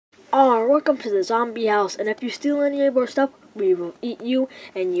Welcome to the zombie house, and if you steal any of our stuff, we will eat you,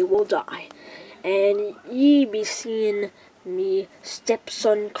 and you will die. And ye be seeing me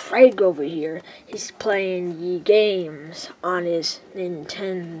stepson Craig over here. He's playing ye games on his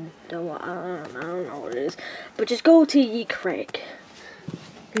Nintendo. I don't know what it is. But just go to ye Craig.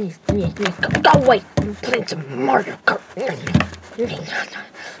 Go away! I'm playing some Mario Kart.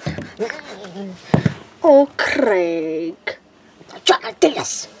 Oh, Craig. Try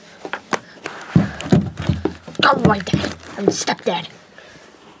this. Go away, Dad. I'm stepdad.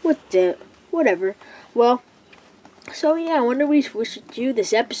 Whatever. Well, so yeah, I wonder we should do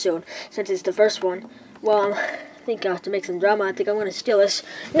this episode since it's the first one. Well, I think I have to make some drama. I think I'm gonna steal this.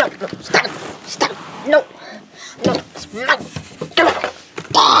 No, stop, no, it's mine.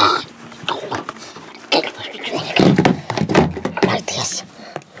 Like this.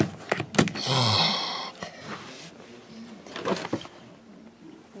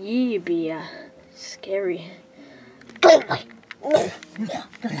 Ye be scary. Go away. No,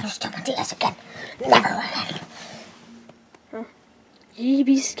 stop my DS again. Never again. Huh? Ye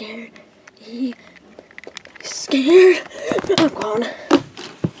be scared. Ye scared. I'm gone.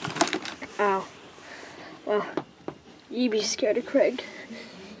 Ow. Well, ye be scared of Craig.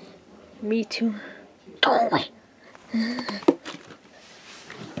 Me too. Go away.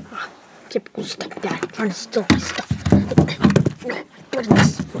 Typical stepdad trying to steal my stuff. Look at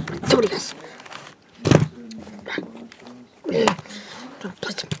this. Do this. Don't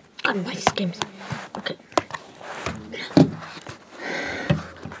play some gun-nice games. Okay.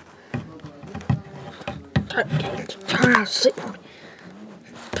 Turn out sit mode.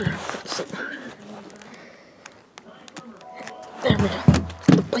 There we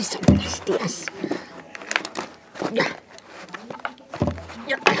go. Play some nice DS. Yeah.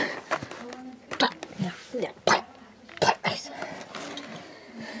 Play nice.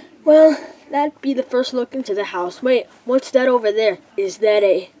 Well, that'd be the first look into the house. Wait, what's that over there? Is that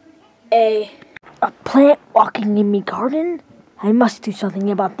a plant walking in me garden? I must do something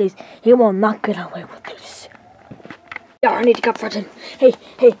about this. He will not get away with this. Yeah, I need to confront him. Hey,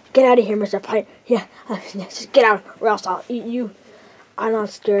 get out of here, Mr. Plant. Yeah, just get out, or else I'll eat you. I'm not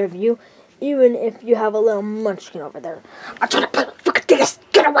scared of you, even if you have a little munchkin over there. I'm trying to play with fucking this.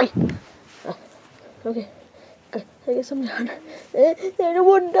 Get away. Okay. I guess I'm done. I don't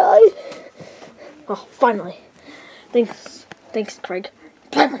want to die. Oh, finally. Thanks, Craig.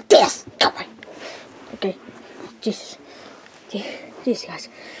 Play with this. Go away. Okay. Jesus, guys.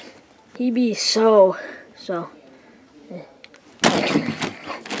 He be so.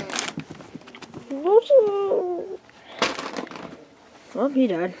 Well, he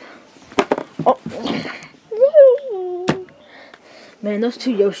died. Oh. Man, those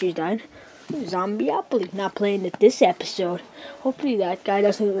two Yoshis died. Zombieopoly. Not playing it this episode. Hopefully that guy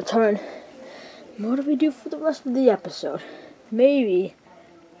doesn't return. What do we do for the rest of the episode? Maybe.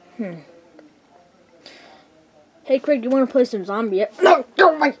 Hey, Craig, you want to play some zombie? No,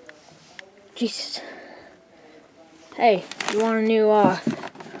 go away! Jesus. Hey, you want a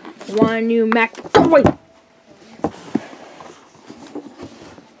new Mac? Go away!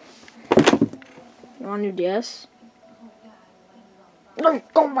 You want a new DS? No,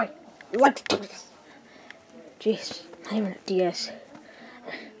 go away! You like to do this. Jeez, not even a DS.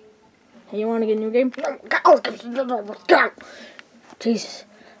 Hey, you want to get a new game? No, get out! Jesus.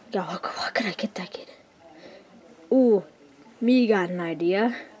 Yeah, what could I get that kid? Ooh, me got an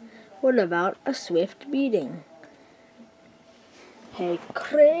idea. What about a swift beating? Hey,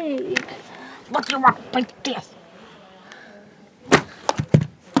 Craig. What do you want? Play this.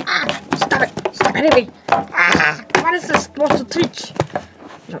 Stop it. Stop hitting me. What is this supposed to teach?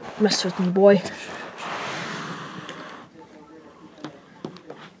 Don't mess with me, boy.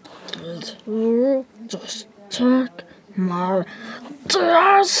 Just take my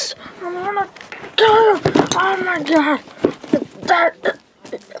DS. I'm gonna kill you. Oh my God.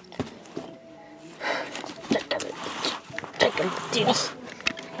 Take a DS.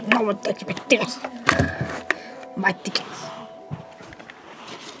 No one takes my DS. My tickets.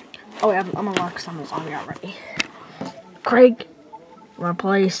 Oh, yeah, I'm gonna lock some zombie already. Craig, wanna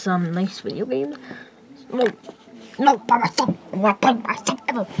play some nice video games? No, by myself. I'm not playing by myself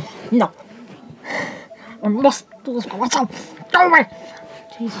ever. No. I must do this by myself. Go away.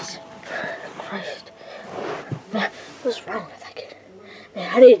 Jesus Christ. Man, what's wrong with that kid?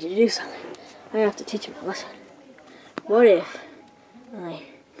 Man, I need to do something. I have to teach him a lesson. What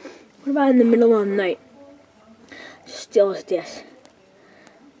about in the middle of the night? Just steal his DS.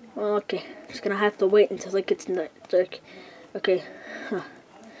 Well, okay. Just gonna have to wait until it gets dark. Okay.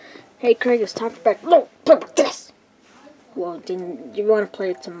 Hey, Craig, it's time for bed. No, play with this. Well, then you want to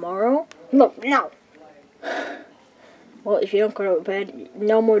play it tomorrow? No. Well, if you don't go to bed,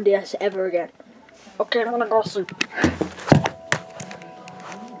 no more DS ever again. Okay, I'm gonna go to sleep.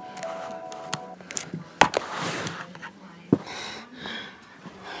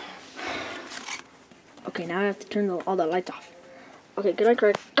 Okay, now I have to turn all the lights off. Okay, good night,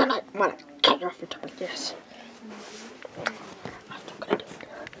 Craig. Good night. I'm gonna cut you off your time. Yes.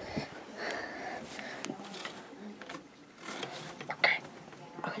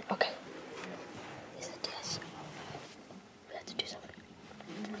 Okay. Is it this? We have to do something.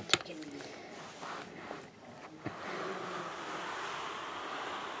 Take it.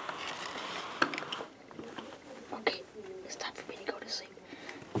 Okay, it's time for me to go to sleep.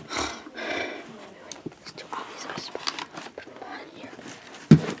 It's too obvious. I just put them on here.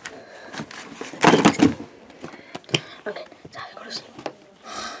 Okay, it's time to go to sleep.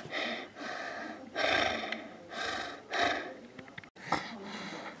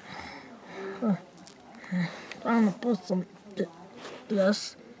 I'm gonna put some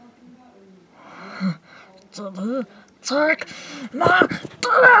this to the take my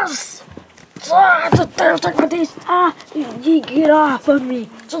this. Take my this. You get off of me.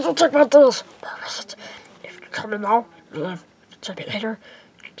 Just take my this. If you're coming now, check it later.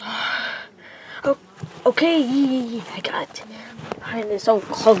 Oh, okay, yeah, I got it. And it's so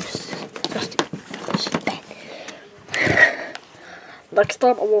close. Just Next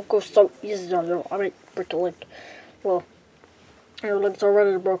time I won't go so easy on you. I mean, break your leg. Well, your leg's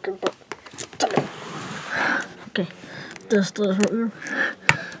already broken, but okay. this right here.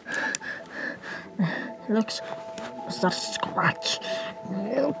 Looks, it's not a scratch.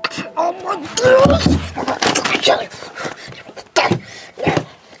 Oh my goodness! I'm gonna kill you. You're gonna die. Yeah.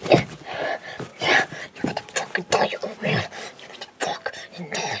 You're gonna fucking die, you little man. You're gonna fuck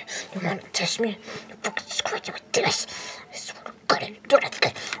and die. You wanna test me? You fucking scratch me with this. I swear to God, you do that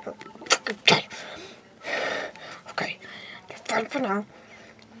again. I'll fucking kill you. Okay, you're fine for now.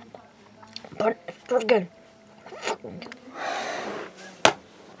 But if you do it again, I'm fucking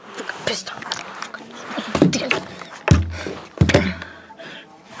pissed off.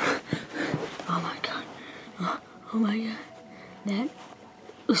 Oh my god. That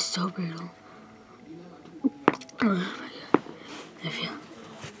was so brutal. Oh my god.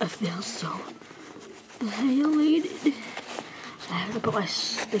 I feel so violated. I have to put my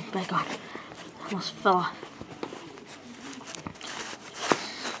thing back on. I almost fell off.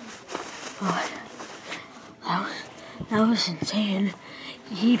 Oh, that was insane.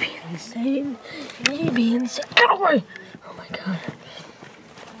 He be insane. Get away! Oh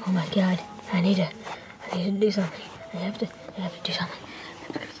my god. I need to do something. I have to do something. I have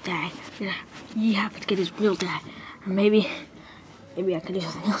to get his dad. Yeah. You have to get his real dad. Or maybe I can do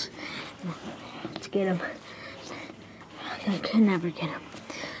something else to get him. I could never get him.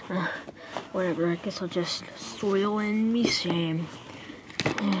 Whatever, I guess I'll just soil in me shame.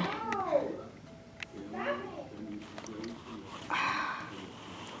 Yeah.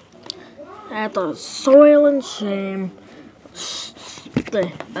 At the soil and shame.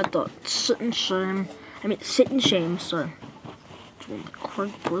 At the sit and shame. Sit and shame, sorry.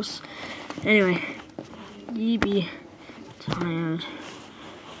 Anyway, you be tired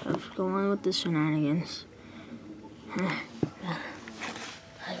of going with the shenanigans. I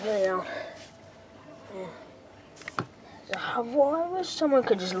really don't. Well, I wish someone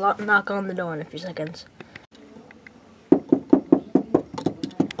could just knock on the door in a few seconds.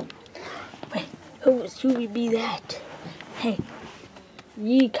 Wait, who would be that? Hey,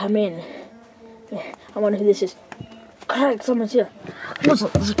 you come in. I wonder who this is. Craig, someone's here. Yes,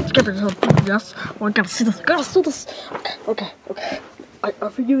 well, I gotta see this. Okay. I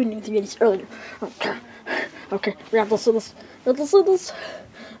forgive you to get this earlier. Okay, we have to see this.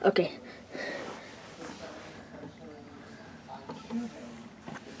 Okay.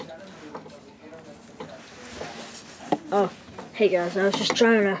 Oh, hey guys, I was just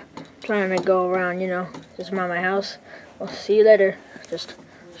trying to go around, just around my house. Well, see you later. Just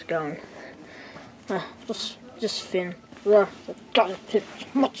going. Just Finn. Yeah, God, too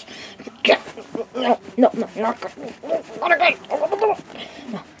much. No, not again.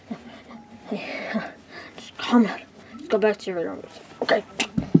 No. Just calm down. Just go back to your room. Okay.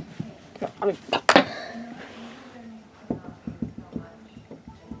 No,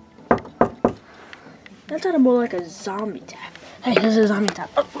 That sounded more like a zombie tap. Hey, this is a zombie tap.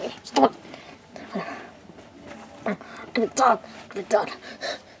 Oh, stop. Give it done.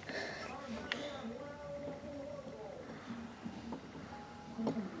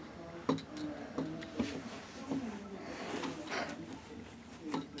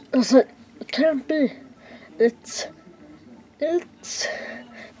 It can't be. It's It's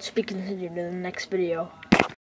to be continued in the next video.